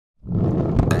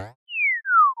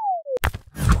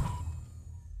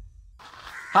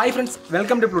Hi friends,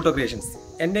 welcome to Pluto creations.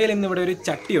 എൻ്റെ കയ്യിൽ ഇന്നിവിടെ ഒരു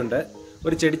ചട്ടിയുണ്ട്,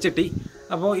 ഒരു ചെടിച്ചട്ടി.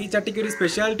 അപ്പോൾ ഈ ചട്ടിക്ക് ഒരു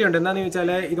സ്പെഷ്യാലിറ്റി ഉണ്ട്. എന്താണെന്ന് ചോദിച്ചാൽ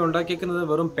ഇത് ഉണ്ടാക്കിയിരിക്കുന്നത്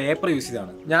വെറും പേപ്പർ യൂസ്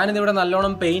ചെയ്താണ്. ഞാനിതിവിടെ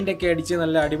നല്ലോണം പെയിൻ്റൊക്കെ അടിച്ച്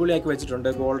നല്ല അടിപൊളിയാക്കി വെച്ചിട്ടുണ്ട്.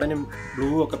 ഗോൾഡനും ബ്ലൂ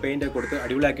ഒക്കെ പെയിൻ്റൊക്കെ കൊടുത്ത്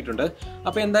അടിപൊളിയാക്കിയിട്ടുണ്ട്.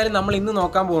 അപ്പോൾ എന്തായാലും നമ്മൾ ഇന്ന്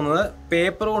നോക്കാൻ പോകുന്നത്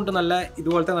പേപ്പർ കൊണ്ട് നല്ല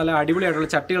ഇതുപോലത്തെ നല്ല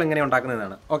അടിപൊളിയായിട്ടുള്ള ചട്ടികൾ എങ്ങനെ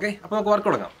ഉണ്ടാക്കുന്നതാണ്. ഓക്കെ, അപ്പോൾ നമുക്ക് വർക്ക്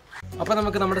തുടങ്ങാം. അപ്പോൾ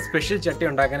നമുക്ക് നമ്മുടെ സ്പെഷ്യൽ ചട്ടി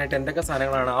ഉണ്ടാക്കാനായിട്ട് എന്തൊക്കെ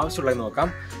സാധനങ്ങളാണ് ആവശ്യമുള്ളതെന്ന് നോക്കാം.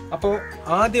 അപ്പോൾ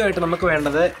ആദ്യമായിട്ട് നമുക്ക്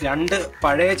വേണ്ടത് 2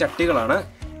 പഴയ ചട്ടികളാണ്.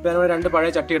 ഇപ്പോൾ നമ്മൾ 2 പഴയ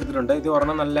ചട്ടി എടുത്തിട്ടുണ്ട്. ഇത്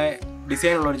ഒരെണ്ണം നല്ല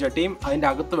ഡിസൈനുള്ള ഒരു ചട്ടിയും അതിൻ്റെ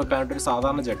അകത്ത് വെക്കാനായിട്ടൊരു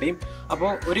സാധാരണ ചട്ടിയും. അപ്പോൾ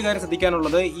ഒരു കാര്യം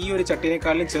ശ്രദ്ധിക്കാനുള്ളത്, ഈ ഒരു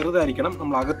ചട്ടിനേക്കാളും ചെറുതായിരിക്കണം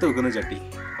നമ്മൾ അകത്ത് വെക്കുന്ന ചട്ടി.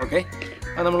 ഓക്കെ,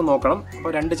 അത് നമ്മൾ നോക്കണം.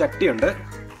 അപ്പോൾ 2 ചട്ടിയുണ്ട്.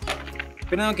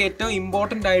 പിന്നെ നമുക്ക് ഏറ്റവും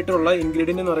ഇമ്പോർട്ടൻ്റ് ആയിട്ടുള്ള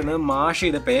ഇൻഗ്രീഡിയൻ്റ് എന്ന് പറയുന്നത് മാഷ്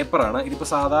ചെയ്ത പേപ്പറാണ്. ഇതിപ്പോൾ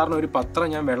സാധാരണ ഒരു പത്രം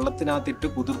ഞാൻ വെള്ളത്തിനകത്തിട്ട്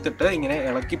കുതിർത്തിട്ട് ഇങ്ങനെ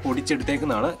ഇളക്കി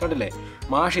പൊടിച്ചെടുത്തേക്കുന്നതാണ്. കണ്ടില്ലേ,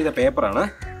 മാഷ് ചെയ്ത പേപ്പറാണ്.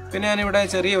 പിന്നെ ഞാനിവിടെ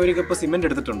ചെറിയ 1 കപ്പ് സിമെൻറ്റ്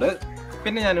എടുത്തിട്ടുണ്ട്.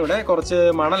 പിന്നെ ഞാനിവിടെ കുറച്ച്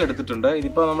മണൽ എടുത്തിട്ടുണ്ട്.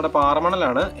 ഇതിപ്പോൾ നമ്മുടെ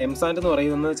പാറമണലാണ്. എംസാൻഡ് എന്ന്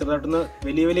പറയുന്നത് ചെറുതായിട്ടൊന്ന്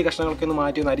വലിയ വലിയ കഷ്ണങ്ങളൊക്കെ ഒന്ന്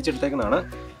മാറ്റി ഒന്ന് അരിച്ചെടുത്തേക്കുന്നതാണ്.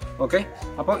 ഓക്കെ,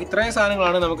 അപ്പോൾ ഇത്രയും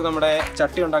സാധനങ്ങളാണ് നമുക്ക് നമ്മുടെ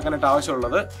ചട്ടി ഉണ്ടാക്കാനായിട്ട്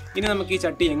ആവശ്യമുള്ളത്. ഇനി നമുക്ക് ഈ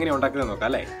ചട്ടി എങ്ങനെ ഉണ്ടാക്കുന്നത് നോക്കാം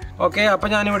അല്ലേ. ഓക്കെ,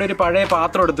 അപ്പോൾ ഞാനിവിടെ ഒരു പഴയ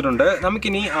പാത്രം എടുത്തിട്ടുണ്ട്.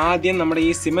 നമുക്കിനി ആദ്യം നമ്മുടെ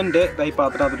ഈ സിമെൻറ്റ് ഈ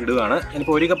പാത്രത്തിനകത്ത് ഇടുകയാണ്.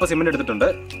 ഞാനിപ്പോൾ 1 കപ്പ് സിമെൻറ്റ് എടുത്തിട്ടുണ്ട്.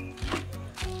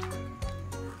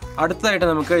 അടുത്തതായിട്ട്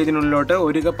നമുക്ക് ഇതിനുള്ളിലോട്ട്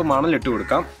 1 കപ്പ് മണൽ ഇട്ട്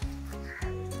കൊടുക്കാം.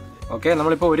 ഓക്കെ,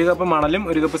 നമ്മളിപ്പോൾ 1 കപ്പ് മണലും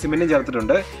 1 കപ്പ് സിമെൻറ്റും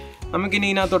ചേർത്തിട്ടുണ്ട്. നമുക്കിനി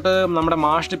ഇതിനകത്തോട്ട് നമ്മുടെ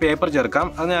മാഷ്ഡ് പേപ്പർ ചേർക്കാം.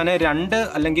 അത് ഞാൻ 2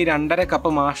 അല്ലെങ്കിൽ 2.5 കപ്പ്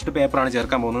മാഷ്ഡ് പേപ്പറാണ്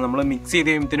ചേർക്കാൻ പോകുന്നത്. നമ്മൾ മിക്സ് ചെയ്ത്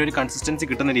കഴിയുമ്പോൾ ഒരു കൺസിസ്റ്റൻസി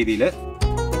കിട്ടുന്ന രീതിയിൽ.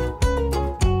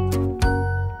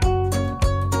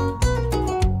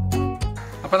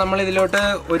 അപ്പോൾ നമ്മൾ ഇതിലോട്ട്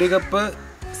 1 കപ്പ്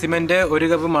സിമെൻറ്റ്, 1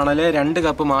 കപ്പ് മണൽ, 2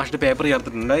 കപ്പ് മാഷ്ഡ് പേപ്പർ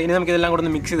ചേർത്തിട്ടുണ്ട്. ഇനി നമുക്ക് ഇതെല്ലാം കൂടെ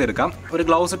ഒന്ന് മിക്സ് ചെയ്തെടുക്കാം. ഒരു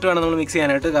ഗ്ലൗസ് ഇട്ട് വേണം നമ്മൾ മിക്സ്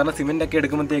ചെയ്യാനായിട്ട്. കാരണം സിമെൻ്റ് ഒക്കെ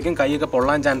എടുക്കുമ്പോഴത്തേക്കും കൈയൊക്കെ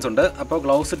പൊള്ളാൻ ചാൻസ് ഉണ്ട്. അപ്പോൾ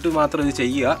ഗ്ലൗസ് ഇട്ട് മാത്രം ഇത്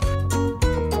ചെയ്യുക.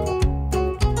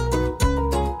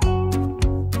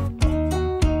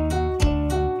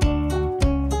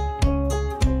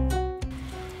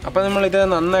 അപ്പോൾ നമ്മളിത്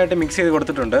നന്നായിട്ട് മിക്സ് ചെയ്ത്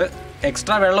കൊടുത്തിട്ടുണ്ട്.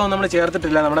 എക്സ്ട്രാ വെള്ളമൊന്നും നമ്മൾ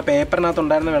ചേർത്തിട്ടില്ല. നമ്മുടെ പേപ്പറിനകത്ത്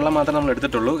ഉണ്ടായിരുന്ന വെള്ളം മാത്രമേ നമ്മൾ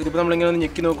എടുത്തിട്ടുള്ളൂ. ഇതിപ്പോൾ നമ്മളിങ്ങനെ ഒന്ന്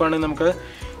ഞെക്കി നോക്കുകയാണെങ്കിൽ നമുക്ക്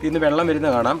ഇതിന് വെള്ളം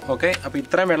വരുന്നത് കാണാം. ഓക്കെ, അപ്പോൾ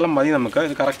ഇത്രയും വെള്ളം മതി നമുക്ക്.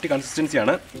 ഇത് കറക്റ്റ്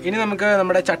കൺസിസ്റ്റൻസിയാണ്. ഇനി നമുക്ക്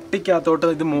നമ്മുടെ ചട്ടിക്കകത്തോട്ട്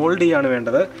ഇത് മോൾഡ് ചെയ്യാണ്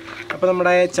വേണ്ടത്. അപ്പോൾ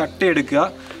നമ്മുടെ ചട്ടി എടുക്കുക.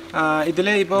 ഇതിൽ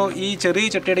ഇപ്പോൾ ഈ ചെറിയ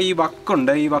ചട്ടിയുടെ ഈ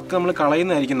വക്കുണ്ട്. ഈ വക്ക് നമ്മൾ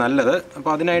കളയുന്നതായിരിക്കും നല്ലത്.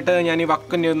 അപ്പോൾ അതിനായിട്ട് ഞാൻ ഈ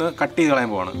വക്കിൻ്റെ ഒന്ന് കട്ട് ചെയ്ത്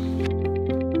കളയാൻ പോവാണ്.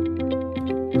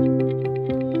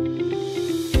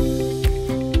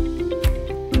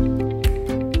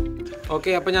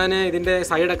 ഓക്കെ, അപ്പോൾ ഞാൻ ഇതിൻ്റെ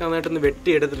സൈഡൊക്കെ നന്നായിട്ടൊന്ന്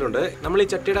വെട്ടി എടുത്തിട്ടുണ്ട്. നമ്മൾ ഈ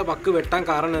ചട്ടിയുടെ വക്ക് വെട്ടാൻ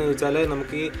കാരണം എന്ന് വെച്ചാൽ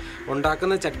നമുക്ക് ഈ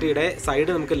ഉണ്ടാക്കുന്ന ചട്ടിയുടെ സൈഡ്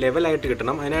നമുക്ക് ലെവലായിട്ട്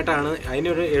കിട്ടണം.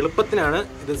 അതിനൊരു എളുപ്പത്തിനാണ്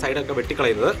ഇത് സൈഡൊക്കെ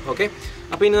വെട്ടിക്കളയുന്നത്. ഓക്കെ,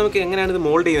 അപ്പോൾ ഇനി നമുക്ക് എങ്ങനെയാണ് ഇത്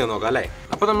മോൾഡ് ചെയ്യുന്നത് നോക്കാം അല്ലേ.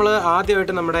 അപ്പോൾ നമ്മൾ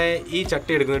ആദ്യമായിട്ട് നമ്മുടെ ഈ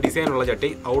ചട്ടി എടുക്കുന്നത് ഡിസൈനുള്ള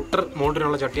ചട്ടി, ഔട്ടർ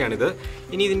മോൾഡിനുള്ള ചട്ടിയാണിത്.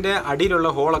 ഇനി ഇതിൻ്റെ അടിയിലുള്ള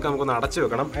ഹോളൊക്കെ നമുക്കൊന്ന് അടച്ചു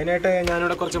വെക്കണം. അതിനായിട്ട്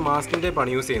ഞാനിവിടെ കുറച്ച് മാസ്കിൻ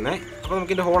ടേപ്പാണ് യൂസ് ചെയ്യുന്നത്. അപ്പോൾ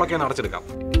നമുക്കിതിൻ്റെ ഹോളൊക്കെ ഒന്ന് അടച്ചെടുക്കാം.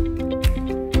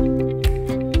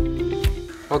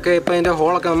 ഓക്കെ, ഇപ്പോൾ ഇതിൻ്റെ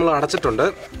ഹോളൊക്കെ നമ്മൾ അടച്ചിട്ടുണ്ട്.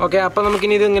 ഓക്കെ, അപ്പോൾ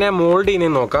നമുക്കിനി ഇത് ഇങ്ങനെ മോൾഡ്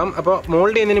ചെയ്യുന്നതെന്ന് നോക്കാം. അപ്പോൾ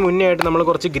മോൾഡ് ചെയ്യുന്നതിന് മുന്നേ ആയിട്ട് നമ്മൾ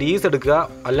കുറച്ച് ഗ്രീസ് എടുക്കുക,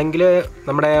 അല്ലെങ്കിൽ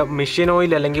നമ്മുടെ മെഷീൻ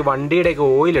ഓയിൽ അല്ലെങ്കിൽ വണ്ടിയുടെയൊക്കെ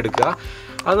ഓയിൽ എടുക്കുക.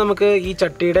 അത് നമുക്ക് ഈ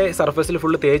ചട്ടിയുടെ സർഫസിൽ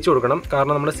ഫുള്ള് തേച്ച് കൊടുക്കണം.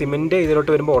 കാരണം നമ്മുടെ സിമെൻറ്റ്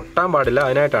ഇതിലോട്ട് വരുമ്പോൾ ഒട്ടാൻ പാടില്ല,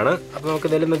 അതിനായിട്ടാണ്. അപ്പോൾ നമുക്ക്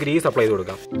ഇതിൽ ഒന്ന് ഗ്രീസ് അപ്ലൈ ചെയ്ത്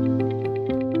കൊടുക്കാം.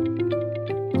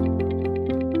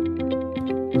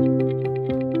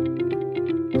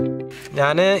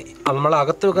 നമ്മൾ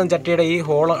അകത്ത് വെക്കുന്ന ചട്ടിയുടെ ഈ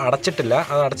ഹോൾ അടച്ചിട്ടില്ല.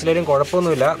 അത് അടച്ചില്ലെങ്കിലും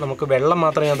കുഴപ്പമൊന്നുമില്ല. നമുക്ക് വെള്ളം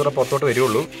മാത്രമേ അതിനകത്തോടെ പുറത്തോട്ട്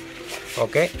വരുള്ളൂ.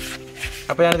 ഓക്കെ,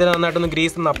 അപ്പോൾ ഞാനിതിന് നന്നായിട്ടൊന്ന്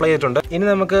ഗ്രീസ് ഒന്ന് അപ്ലൈ ചെയ്തിട്ടുണ്ട്. ഇനി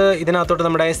നമുക്ക് ഇതിനകത്തോട്ട്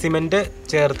നമ്മുടെ സിമെൻറ്റ്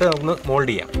ചേർത്ത് ഒന്ന് മോൾഡ്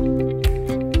ചെയ്യാം.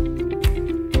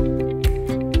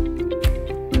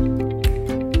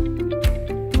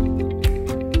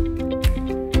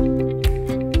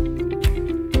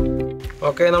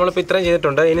 ഓക്കെ, നമ്മളിപ്പോൾ ഇത്രയും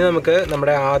ചെയ്തിട്ടുണ്ട്. ഇനി നമുക്ക്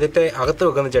നമ്മുടെ ആദ്യത്തെ അകത്ത്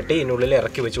വെക്കുന്ന ചട്ടി ഇതിനുള്ളിൽ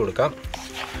ഇറക്കി വെച്ച് കൊടുക്കാം.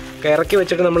 ഇറക്കി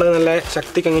വെച്ചിട്ട് നമ്മൾ നല്ല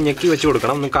ശക്തിക്ക് അങ്ങ് ഞെക്കി വെച്ച്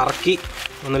കൊടുക്കണം. ഒന്ന് കറക്കി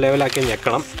ഒന്ന് ലെവലാക്കി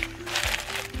ഞെക്കണം.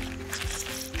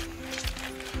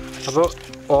 അപ്പോൾ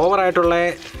ഓവറായിട്ടുള്ള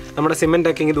നമ്മുടെ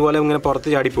സിമെൻറ്റൊക്കെ ഇതുപോലെ ഇങ്ങനെ പുറത്ത്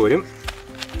ചാടിപ്പോരും.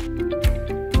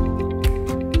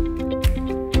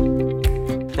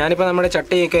 ഞാനിപ്പോൾ നമ്മുടെ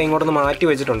ചട്ടിയൊക്കെ ഇങ്ങോട്ടൊന്ന് മാറ്റി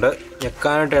വെച്ചിട്ടുണ്ട്.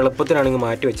 ഞെക്കാനായിട്ട് എളുപ്പത്തിനാണ് ഇങ്ങ്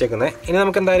മാറ്റി വെച്ചേക്കുന്നത്. ഇനി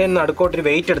നമുക്ക് എന്തായാലും നടുക്കോട്ടൊരു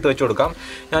വെയിറ്റ് എടുത്ത് വെച്ച് കൊടുക്കാം.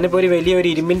 ഞാനിപ്പോൾ ഒരു വലിയൊരു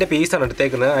ഇരുമ്പിൻ്റെ പീസാണ്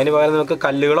എടുത്തേക്കുന്നത്. അതിന് പകരം നമുക്ക്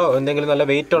കല്ലുകളോ എന്തെങ്കിലും നല്ല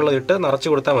വെയിറ്റ് ഉള്ളതിട്ട് നിറച്ച്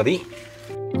കൊടുത്താൽ മതി.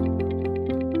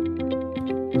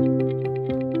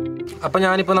 അപ്പോൾ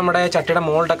ഞാനിപ്പോൾ നമ്മുടെ ചട്ടിയുടെ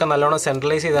മോൾഡൊക്കെ നല്ലോണം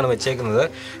സെൻട്രലൈസ് ചെയ്താണ് വെച്ചേക്കുന്നത്.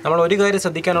 നമ്മൾ ഒരു കാര്യം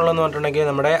ശ്രദ്ധിക്കാനുള്ളതെന്ന് പറഞ്ഞിട്ടുണ്ടെങ്കിൽ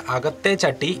നമ്മുടെ അകത്തെ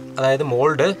ചട്ടി, അതായത്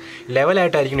മോൾഡ്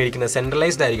ലെവലായിട്ടായിരിക്കണം ഇരിക്കുന്നത്,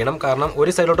 സെൻട്രലൈസ്ഡ് ആയിരിക്കണം. കാരണം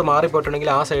ഒരു സൈഡിലോട്ട് മാറിപ്പോയിട്ടുണ്ടെങ്കിൽ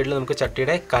ആ സൈഡിൽ നമുക്ക്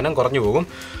ചട്ടിയുടെ കനം കുറഞ്ഞു പോകും.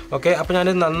 ഓക്കെ, അപ്പോൾ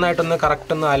ഞാനിത് നന്നായിട്ടൊന്ന്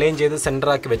കറക്റ്റ് ഒന്ന് അലൈൻ ചെയ്ത്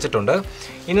സെൻറ്ററാക്കി വെച്ചിട്ടുണ്ട്.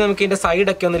 ഇനി നമുക്ക് ഇതിൻ്റെ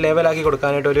സൈഡൊക്കെ ഒന്ന് ലെവലാക്കി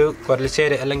കൊടുക്കാനായിട്ട് ഒരു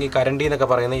കുരൽച്ചേര് അല്ലെങ്കിൽ കരണ്ടി എന്നൊക്കെ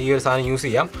പറയുന്ന ഈ ഒരു സാധനം യൂസ്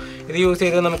ചെയ്യാം. ഇത് യൂസ്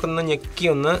ചെയ്ത് നമുക്കൊന്ന് ഞെക്കി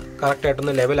ഒന്ന്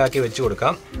കറക്റ്റായിട്ടൊന്ന് ലെവലാക്കി വെച്ച്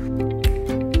കൊടുക്കാം.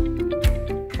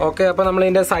 ഓക്കെ, അപ്പോൾ നമ്മൾ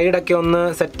ഇതിൻ്റെ സൈഡൊക്കെ ഒന്ന്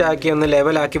സെറ്റാക്കി ഒന്ന്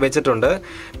ലെവലാക്കി വെച്ചിട്ടുണ്ട്.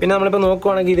 പിന്നെ നമ്മളിപ്പോൾ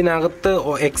നോക്കുവാണെങ്കിൽ ഇതിനകത്ത്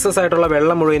എക്സസ് ആയിട്ടുള്ള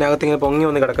വെള്ളം മുഴുവൻ ഇതിനകത്ത് ഇങ്ങനെ പൊങ്ങി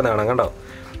വന്ന് കിടക്കുന്നതാണ് കണ്ടോ.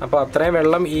 അപ്പോൾ അത്രയും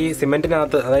വെള്ളം ഈ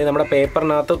സിമെൻറ്റിനകത്ത്, അതായത് നമ്മുടെ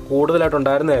പേപ്പറിനകത്ത്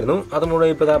കൂടുതലായിട്ടുണ്ടായിരുന്നായിരുന്നു. അത് മുഴുവൻ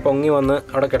ഇപ്പോൾ ഇതാ പൊങ്ങി വന്ന്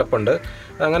അവിടെ കിടപ്പുണ്ട്.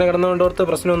 അങ്ങനെ കിടന്നുകൊണ്ടോർത്ത്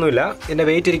പ്രശ്നമൊന്നുമില്ല. ഇതിൻ്റെ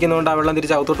വെയിറ്റ് ഇരിക്കുന്നതുകൊണ്ട് ആ വെള്ളം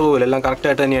തിരിച്ച് അകത്തോട്ട് പോകില്ല, എല്ലാം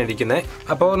കറക്റ്റായിട്ട് തന്നെയാണ് ഇരിക്കുന്നത്.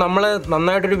 അപ്പോൾ നമ്മൾ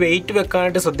നന്നായിട്ടൊരു വെയിറ്റ്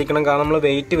വെക്കാനായിട്ട് ശ്രദ്ധിക്കണം. കാരണം നമ്മൾ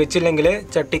വെയിറ്റ് വെച്ചില്ലെങ്കിൽ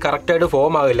ചട്ടി കറക്റ്റായിട്ട്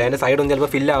ഫോം ആകില്ല, അതിൻ്റെ സൈഡൊന്നും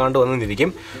ചിലപ്പോൾ ഫില്ലാകാണ്ട്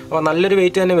വന്നിരിക്കും. അപ്പോൾ നല്ലൊരു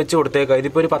വെയിറ്റ് തന്നെ വെച്ച് കൊടുത്തേക്കുക.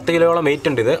 ഇതിപ്പോൾ ഒരു 10 കിലോയോളം വെയിറ്റ്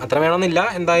ഉണ്ട്. ഇത് അത്ര വേണമെന്നില്ല,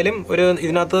 എന്തായാലും ഒരു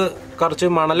ഇതിനകത്ത് കുറച്ച്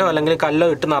മണലോ അല്ലെങ്കിൽ കല്ലോ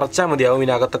ഇട്ട് നിറച്ചാൽ മതിയാവും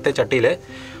ഇതിനകത്തത്തെ ചട്ടിയിൽ.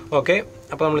 ഓക്കെ,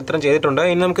 അപ്പോൾ നമ്മൾ ഇത്രയും ചെയ്തിട്ടുണ്ട്.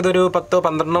 ഇനി നമുക്കിതൊരു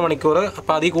 10-12 മണിക്കൂർ,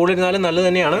 അപ്പോൾ അതിൽ കൂടിയിരുന്നാലും നല്ലത്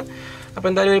തന്നെയാണ്. അപ്പോൾ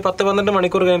എന്തായാലും ഒരു 10-12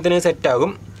 മണിക്കൂർ കഴിയുമ്പത്തിന്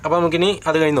സെറ്റാകും. അപ്പോൾ നമുക്കിനി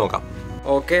അത് കഴിഞ്ഞ് നോക്കാം.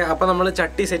 ഓക്കെ, അപ്പോൾ നമ്മൾ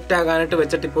ചട്ടി സെറ്റ് ആകാനായിട്ട്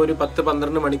വെച്ചിട്ട് ഇപ്പോൾ ഒരു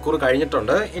 10-12 മണിക്കൂർ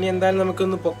കഴിഞ്ഞിട്ടുണ്ട്. ഇനി എന്തായാലും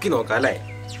നമുക്കൊന്ന് പൊക്കി നോക്കാം അല്ലേ.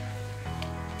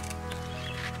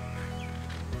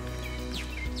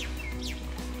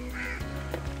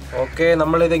 ഓക്കെ,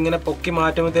 നമ്മളിതിങ്ങനെ പൊക്കി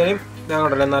മാറ്റുമ്പോഴത്തേനും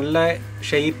ഞങ്ങളുണ്ടല്ലോ നല്ല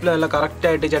ഷേപ്പിൽ നല്ല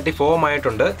കറക്റ്റായിട്ട് ചട്ടി ഫോം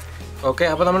ആയിട്ടുണ്ട്. ഓക്കെ,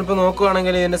 അപ്പോൾ നമ്മളിപ്പോൾ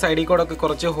നോക്കുകയാണെങ്കിൽ ഇതിൻ്റെ സൈഡിൽ കൂടെ ഒക്കെ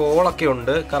കുറച്ച് ഹോളൊക്കെ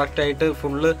ഉണ്ട്, കറക്റ്റായിട്ട്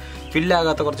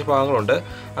ഫില്ലാകാത്ത കുറച്ച് ഭാഗങ്ങളുണ്ട്.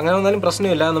 അങ്ങനെ വന്നാലും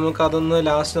പ്രശ്നമില്ല, നമുക്കതൊന്ന്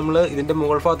ലാസ്റ്റ് നമ്മൾ ഇതിൻ്റെ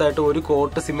മുകൾ ഭാഗത്തായിട്ട് ഒരു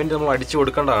കോട്ട് സിമെൻറ്റ് നമ്മൾ അടിച്ചു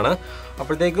കൊടുക്കേണ്ടതാണ്.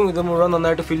 അപ്പോഴത്തേക്കും ഇത് മുഴുവൻ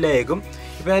നന്നായിട്ട് ഫില്ലായേക്കും.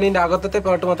 ഇപ്പോൾ ഞാൻ ഇതിൻ്റെ അകത്തത്തെ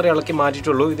പാട്ട് മാത്രമേ ഇളക്കി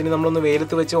മാറ്റിയിട്ടുള്ളൂ. ഇതിന് നമ്മളൊന്ന്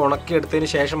വെയിലത്ത് വെച്ച് ഉണക്കിയെടുത്തതിന്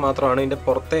ശേഷം മാത്രമാണ് ഇതിൻ്റെ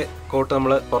പുറത്തെ കോട്ട്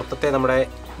പുറത്തെ നമ്മുടെ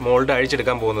മോൾഡ്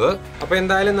അഴിച്ചെടുക്കാൻ പോകുന്നത്. അപ്പോൾ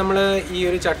എന്തായാലും നമ്മൾ ഈ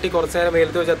ഒരു ചട്ടി കുറച്ച് നേരം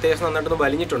വെയിലത്ത് വെച്ച് അത്യാവശ്യം നന്നായിട്ടൊന്ന്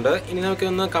വലിഞ്ഞിട്ടുണ്ട്. ഇനി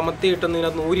നമുക്കൊന്ന് കമത്തിയിട്ടൊന്ന്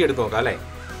ഇതിനകത്ത് ഊരിയെടുത്ത് നോക്കാം അല്ലേ.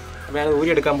 അപ്പോൾ ഞാൻ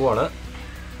ഊരിയെടുക്കാൻ പോവാണ്.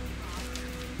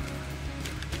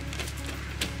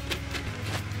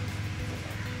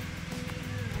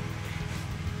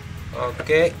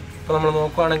 ഓക്കെ, ഇപ്പോൾ നമ്മൾ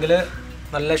നോക്കുകയാണെങ്കിൽ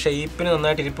നല്ല ഷേപ്പിന്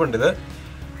നന്നായിട്ട് ഇരിപ്പുണ്ട്. ഇത്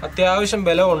അത്യാവശ്യം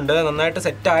ബലമുണ്ട്, നന്നായിട്ട്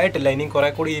സെറ്റായിട്ടില്ല. ഇനി കുറേ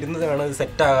കൂടി ഇരുന്ന് വേണം ഇത്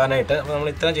സെറ്റ് ആകാനായിട്ട്. അപ്പോൾ നമ്മൾ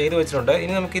ഇത്രയും ചെയ്ത് വെച്ചിട്ടുണ്ട്.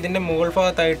 ഇനി നമുക്ക് ഇതിൻ്റെ മുകൾ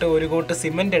ഭാഗത്തായിട്ട് ഒരു കോട്ട്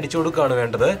സിമെൻറ്റ് അടിച്ചു കൊടുക്കുകയാണ്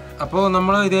വേണ്ടത്. അപ്പോൾ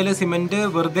നമ്മൾ ഇതിൽ സിമെൻറ്റ്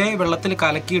വെറുതെ വെള്ളത്തിൽ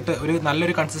കലക്കിയിട്ട് ഒരു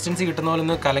നല്ലൊരു കൺസിസ്റ്റൻസി കിട്ടുന്ന പോലെ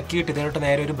ഒന്ന് കലക്കിയിട്ട് ഇതിനോട്ട്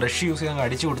നേരെ ഒരു ബ്രഷ് യൂസ് ചെയ്ത്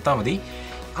അടിച്ചു കൊടുത്താൽ മതി.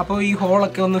 അപ്പോൾ ഈ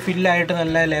ഹോളൊക്കെ ഒന്ന് ഫില്ലായിട്ട്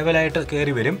നല്ല ലെവലായിട്ട്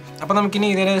കയറി വരും. അപ്പോൾ നമുക്കിനി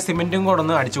ഇതിൽ സിമെൻറ്റും കൂടെ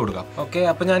ഒന്ന് അടിച്ചു കൊടുക്കാം. ഓക്കെ,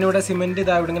 അപ്പോൾ ഞാനിവിടെ സിമെൻറ്റ്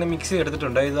ഇതാ ഇവിടെ ഇങ്ങനെ മിക്സ്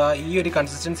ചെയ്തെടുത്തിട്ടുണ്ട്. ഇതാ ഈ ഒരു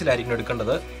കൺസിസ്റ്റൻസിയിലായിരിക്കും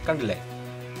എടുക്കേണ്ടത്, കണ്ടില്ലേ.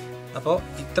 അപ്പോൾ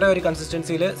ഇത്ര ഒരു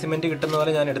കൺസിസ്റ്റൻസിയിൽ സിമെൻറ്റ് കിട്ടുന്ന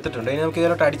പോലെ ഞാൻ എടുത്തിട്ടുണ്ട്. ഇനി നമുക്ക്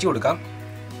ഇതിലോട്ട് അടിച്ചു കൊടുക്കാം.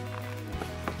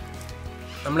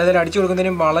 നമ്മളിതിൽ അടിച്ചു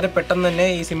കൊടുക്കുന്നതിനും വളരെ പെട്ടെന്ന് തന്നെ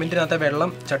ഈ സിമെൻറ്റിനകത്തെ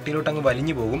വെള്ളം ചട്ടിയിലോട്ട് അങ്ങ്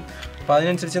വലിഞ്ഞു പോകും. അപ്പോൾ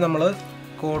അതിനനുസരിച്ച് നമ്മൾ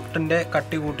കോട്ടിൻ്റെ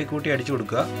കട്ടി കൂട്ടി അടിച്ചു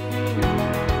കൊടുക്കുക.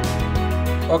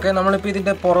 ഓക്കെ, നമ്മളിപ്പോൾ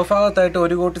ഇതിൻ്റെ പുറഭാഗത്തായിട്ട്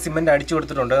ഒരു കോട്ട് സിമെൻറ്റ് അടിച്ചു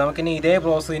കൊടുത്തിട്ടുണ്ട്. നമുക്കിനി ഇതേ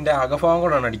പ്രോസസ്സിൻ്റെ അകഭാഗം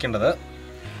കൂടെയാണ് അടിക്കേണ്ടത്.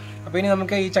 അപ്പോൾ ഇനി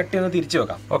നമുക്ക് ഈ ചട്ടി ഒന്ന് തിരിച്ചു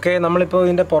വെക്കാം. ഓക്കെ, നമ്മളിപ്പോൾ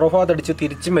ഇതിൻ്റെ പുറഭാഗത്ത് അടിച്ച്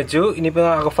തിരിച്ചും വെച്ചു. ഇനിയിപ്പോൾ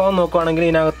അകഭാഗം നോക്കുകയാണെങ്കിൽ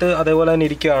ഇതിനകത്ത് അതേപോലെ തന്നെ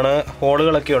ഇരിക്കുകയാണ്,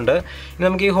 ഹോളുകളൊക്കെ ഉണ്ട്. ഇനി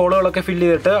നമുക്ക് ഈ ഹോളുകളൊക്കെ ഫില്ല്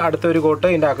ചെയ്തിട്ട് അടുത്തൊരു കോട്ട്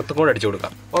ഇതിൻ്റെ അകത്തും കൂടെ അടിച്ചു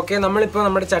കൊടുക്കാം. ഓക്കെ, നമ്മളിപ്പോൾ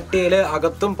നമ്മുടെ ചട്ടിയിൽ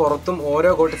അകത്തും പുറത്തും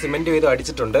ഓരോ കോട്ട് സിമെൻറ്റ് ചെയ്ത്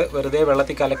അടിച്ചിട്ടുണ്ട്. വെറുതെ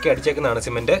വെള്ളത്തിൽ കലക്കി അടിച്ചേക്കുന്നതാണ്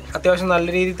സിമെൻറ്റ്. അത്യാവശ്യം നല്ല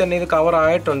രീതിയിൽ തന്നെ ഇത് കവർ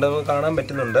ആയിട്ടുണ്ട്, നമുക്ക് കാണാൻ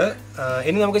പറ്റുന്നുണ്ട്.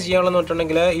 ഇനി നമുക്ക് ചെയ്യാനുള്ളതെന്ന്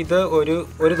പറഞ്ഞിട്ടുണ്ടെങ്കിൽ ഇത്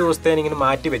ഒരു ദിവസത്തേന് ഇങ്ങനെ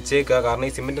മാറ്റി വെച്ചേക്കുക. കാരണം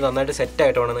ഈ സിമെൻറ്റ് നന്നായിട്ട്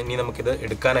സെറ്റായിട്ട് വേണം ഇനി നമുക്കിത്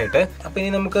എടുക്കാനായിട്ട്. അപ്പോൾ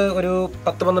ഇനി നമുക്ക് ഒരു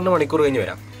 10-12 മണിക്കൂർ കഴിഞ്ഞ്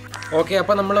വരാം. ഓക്കെ,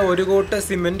 അപ്പോൾ നമ്മൾ ഒരു കോട്ട്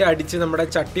സിമെൻറ്റ് അടിച്ച് നമ്മുടെ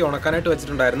ചട്ടി ഉണക്കാനായിട്ട്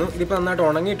വെച്ചിട്ടുണ്ടായിരുന്നു. ഇതിപ്പോൾ നന്നായിട്ട്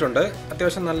ഉണങ്ങിയിട്ടുണ്ട്.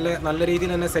 അത്യാവശ്യം നല്ല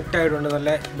രീതിയിൽ തന്നെ സെറ്റായിട്ടുണ്ട്,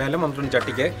 നല്ല ബലം വന്നിട്ടുണ്ട്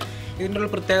ചട്ടിക്ക്. ഇതിൻ്റെ ഒരു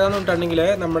പ്രത്യേകത എന്ന് പറഞ്ഞിട്ടുണ്ടെങ്കിൽ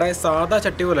നമ്മുടെ സാധാ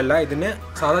ചട്ടി പോലല്ല, ഇതിന്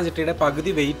സാധാ ചട്ടിയുടെ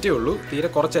പകുതി വെയിറ്റേ ഉള്ളൂ, തീരെ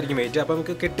കുറച്ചായിരിക്കും വെയിറ്റ്. അപ്പോൾ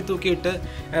നമുക്ക് കെട്ടിത്തൂക്കിയിട്ട്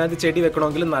അതിനകത്ത് ചെടി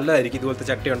വെക്കണമെങ്കിൽ നല്ലതായിരിക്കും ഇതുപോലത്തെ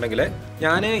ചട്ടി ഉണ്ടെങ്കിൽ.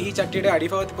 ഞാൻ ഈ ചട്ടിയുടെ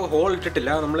അടിഭാഗത്ത് ഇപ്പോൾ ഹോൾ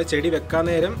ഇട്ടിട്ടില്ല. നമ്മൾ ചെടി വെക്കാൻ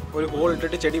നേരം ഒരു ഹോൾ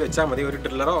ഇട്ടിട്ട് ചെടി വെച്ചാൽ മതി. ഒരു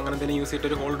ഡ്രില്ലറോ അങ്ങനെ എന്തെങ്കിലും യൂസ് ചെയ്തിട്ട്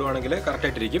ഒരു ഹോൾ ഇടുവാണെങ്കിൽ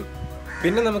കറക്റ്റായിട്ടിരിക്കും.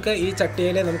 പിന്നെ നമുക്ക് ഈ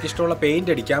ചട്ടിയിൽ നമുക്ക് ഇഷ്ടമുള്ള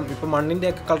പെയിൻറ്റ് അടിക്കാം. ഇപ്പോൾ മണ്ണിൻ്റെ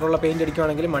ഒക്കെ കളറുള്ള പെയിൻറ്റ്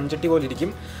അടിക്കുകയാണെങ്കിൽ മൺചട്ടി പോലെ ഇരിക്കും.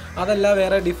 അതല്ല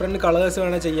വേറെ ഡിഫറെൻറ്റ് കളേഴ്സ്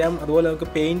വേണമെങ്കിൽ ചെയ്യാം. അതുപോലെ നമുക്ക്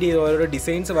പെയിൻറ്റ് ചെയ്ത് ഓരോ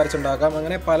ഡിസൈൻസ് വരച്ചുണ്ടാക്കാം.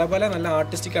 അങ്ങനെ പല നല്ല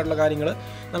ആർട്ടിസ്റ്റിക് ആയിട്ടുള്ള കാര്യങ്ങൾ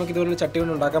നമുക്ക് ഇതുപോലെ ചട്ടി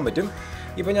കൊണ്ട് ഉണ്ടാക്കാൻ പറ്റും.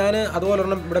 ഇപ്പോൾ ഞാൻ അതുപോലെ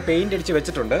ഒരെണ്ണം ഇവിടെ പെയിൻറ്റ് അടിച്ച്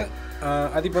വെച്ചിട്ടുണ്ട്.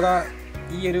 അതിപ്പോൾ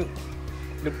ഈ ഒരു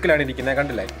ലുക്കിലാണ് ഇരിക്കുന്നത്,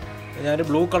 കണ്ടില്ലേ. ഞാനൊരു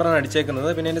ബ്ലൂ കളറാണ്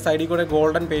അടിച്ചേക്കുന്നത്. പിന്നെ എൻ്റെ സൈഡിൽ കൂടെ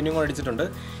ഗോൾഡൻ പെയിൻറ്റും കൂടെ അടിച്ചിട്ടുണ്ട്.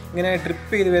 ഇങ്ങനെ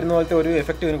ട്രിപ്പ് ചെയ്ത് വരുന്ന പോലത്തെ ഒരു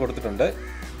എഫക്റ്റ് ഇതിന് കൊടുത്തിട്ടുണ്ട്.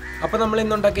 അപ്പോൾ നമ്മൾ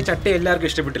ഇന്നുണ്ടാക്കിയ ചട്ടി എല്ലാവർക്കും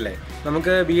ഇഷ്ടപ്പെട്ടില്ലേ?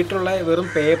 നമുക്ക് വീട്ടിലുള്ള വെറും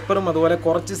പേപ്പറും അതുപോലെ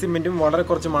കുറച്ച് സിമെൻറ്റും വളരെ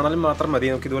കുറച്ച് മണലും മാത്രം മതി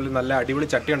നമുക്ക് ഇതുപോലെ നല്ല അടിപൊളി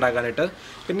ചട്ടി ഉണ്ടാക്കാനായിട്ട്.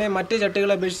 പിന്നെ മറ്റ്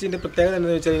ചട്ടികളെ അപേക്ഷിച്ച് ഇതിൻ്റെ പ്രത്യേകത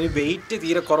എന്താണെന്ന് വെച്ചാൽ ഇതിന് വെയിറ്റ്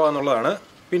തീരെ കുറവാണെന്നുള്ളതാണ്.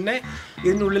 പിന്നെ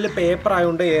ഇതിനുള്ളിൽ പേപ്പർ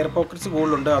ആയതുകൊണ്ട് എയർ പോക്കറ്റ്സ്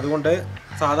കൂടുതലുണ്ട്. അതുകൊണ്ട്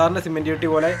സാധാരണ സിമെൻറ്റ് ചട്ടി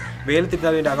പോലെ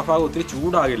വെയിലത്തിരുന്നാൽ ഇതിൻ്റെ അകഭാഗം ഒത്തിരി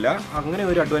ചൂടാകില്ല. അങ്ങനെ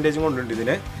ഒരു അഡ്വാൻറ്റേജും കൊണ്ടുണ്ട്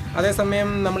ഇതിന്. അതേസമയം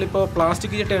നമ്മളിപ്പോൾ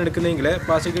പ്ലാസ്റ്റിക് ചട്ടിയാണ് എടുക്കുന്നതെങ്കിൽ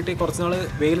പ്ലാസ്റ്റിക് ചട്ടി കുറച്ച് നാൾ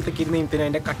വെയിലത്തൊക്കെ ഇരുന്നതിന്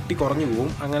അതിൻ്റെ കട്ടി കുറഞ്ഞു പോകും.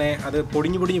 അങ്ങനെ അത്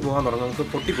പൊടിഞ്ഞു പോകാൻ തുടങ്ങും, നമുക്ക്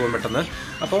പൊട്ടിപ്പോകും പെട്ടെന്ന്.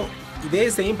 അപ്പോൾ ഇതേ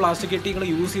സെയിം പ്ലാസ്റ്റിക് ചട്ടികൾ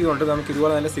യൂസ് ചെയ്തുകൊണ്ട് നമുക്ക്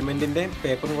ഇതുപോലെ നല്ല സിമെൻറ്റിൻ്റെ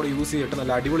പേപ്പറും കൂടെ യൂസ് ചെയ്തിട്ട്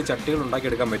നല്ല അടിപൊളി ചട്ടികൾ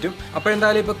ഉണ്ടാക്കിയെടുക്കാൻ പറ്റും. അപ്പോൾ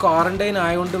എന്തായാലും ഇപ്പോൾ ക്വാറൻറ്റൈൻ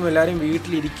ആയതുകൊണ്ടും എല്ലാവരും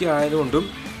വീട്ടിലിരിക്കുക ആയതുകൊണ്ടും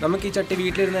നമുക്ക് ഈ ചട്ടി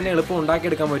വീട്ടിലിരുന്ന് തന്നെ എളുപ്പം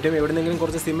ഉണ്ടാക്കിയെടുക്കാൻ പറ്റും. എവിടെയെങ്കിലും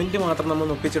കുറച്ച് സിമെൻറ്റ് മാത്രം നമ്മൾ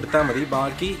ഒപ്പിച്ചെടുത്താൽ മതി.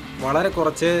 ബാക്കി വളരെ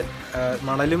കുറച്ച്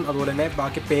മണലും അതുപോലെ തന്നെ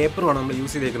ബാക്കി പേപ്പറുമാണ് നമ്മൾ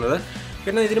യൂസ് ചെയ്തേക്കുന്നത്.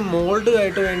 പിന്നെ ഇതിന് മോൾഡ്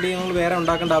ആയിട്ട് വേണ്ടി നമ്മൾ വേറെ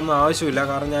ഉണ്ടാക്കേണ്ട ഒന്നും ആവശ്യമില്ല.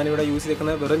 കാരണം ഞാനിവിടെ യൂസ്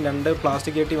ചെയ്തിരിക്കുന്നത് വെറും 2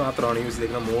 പ്ലാസ്റ്റിക് ചട്ടി മാത്രമാണ് യൂസ്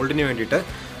ചെയ്തിരിക്കുന്നത് മോൾഡിന് വേണ്ടിയിട്ട്.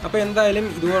 അപ്പോൾ എന്തായാലും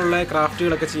ഇതുപോലുള്ള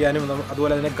ക്രാഫ്റ്റുകളൊക്കെ ചെയ്യാനും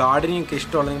അതുപോലെ തന്നെ ഗാർഡനിങ് ഒക്കെ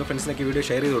ഇഷ്ടമുള്ള നിങ്ങളുടെ ഫ്രണ്ട്സിനൊക്കെ വീഡിയോ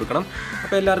ഷെയർ ചെയ്ത് കൊടുക്കണം.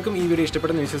 അപ്പോൾ എല്ലാവർക്കും ഈ വീഡിയോ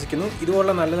ഇഷ്ടപ്പെടുന്നു വിശ്വസിക്കുന്നു.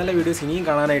 ഇതുപോലുള്ള നല്ല നല്ല വീഡിയോസ് ഇനിയും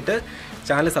കാണാനായിട്ട്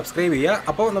ചാനൽ സബ്സ്ക്രൈബ് ചെയ്യുക.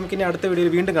 അപ്പോൾ നമുക്കിനി അടുത്ത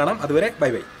വീഡിയോയിൽ വീണ്ടും കാണാം. അതുവരെ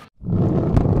ബൈ ബൈ.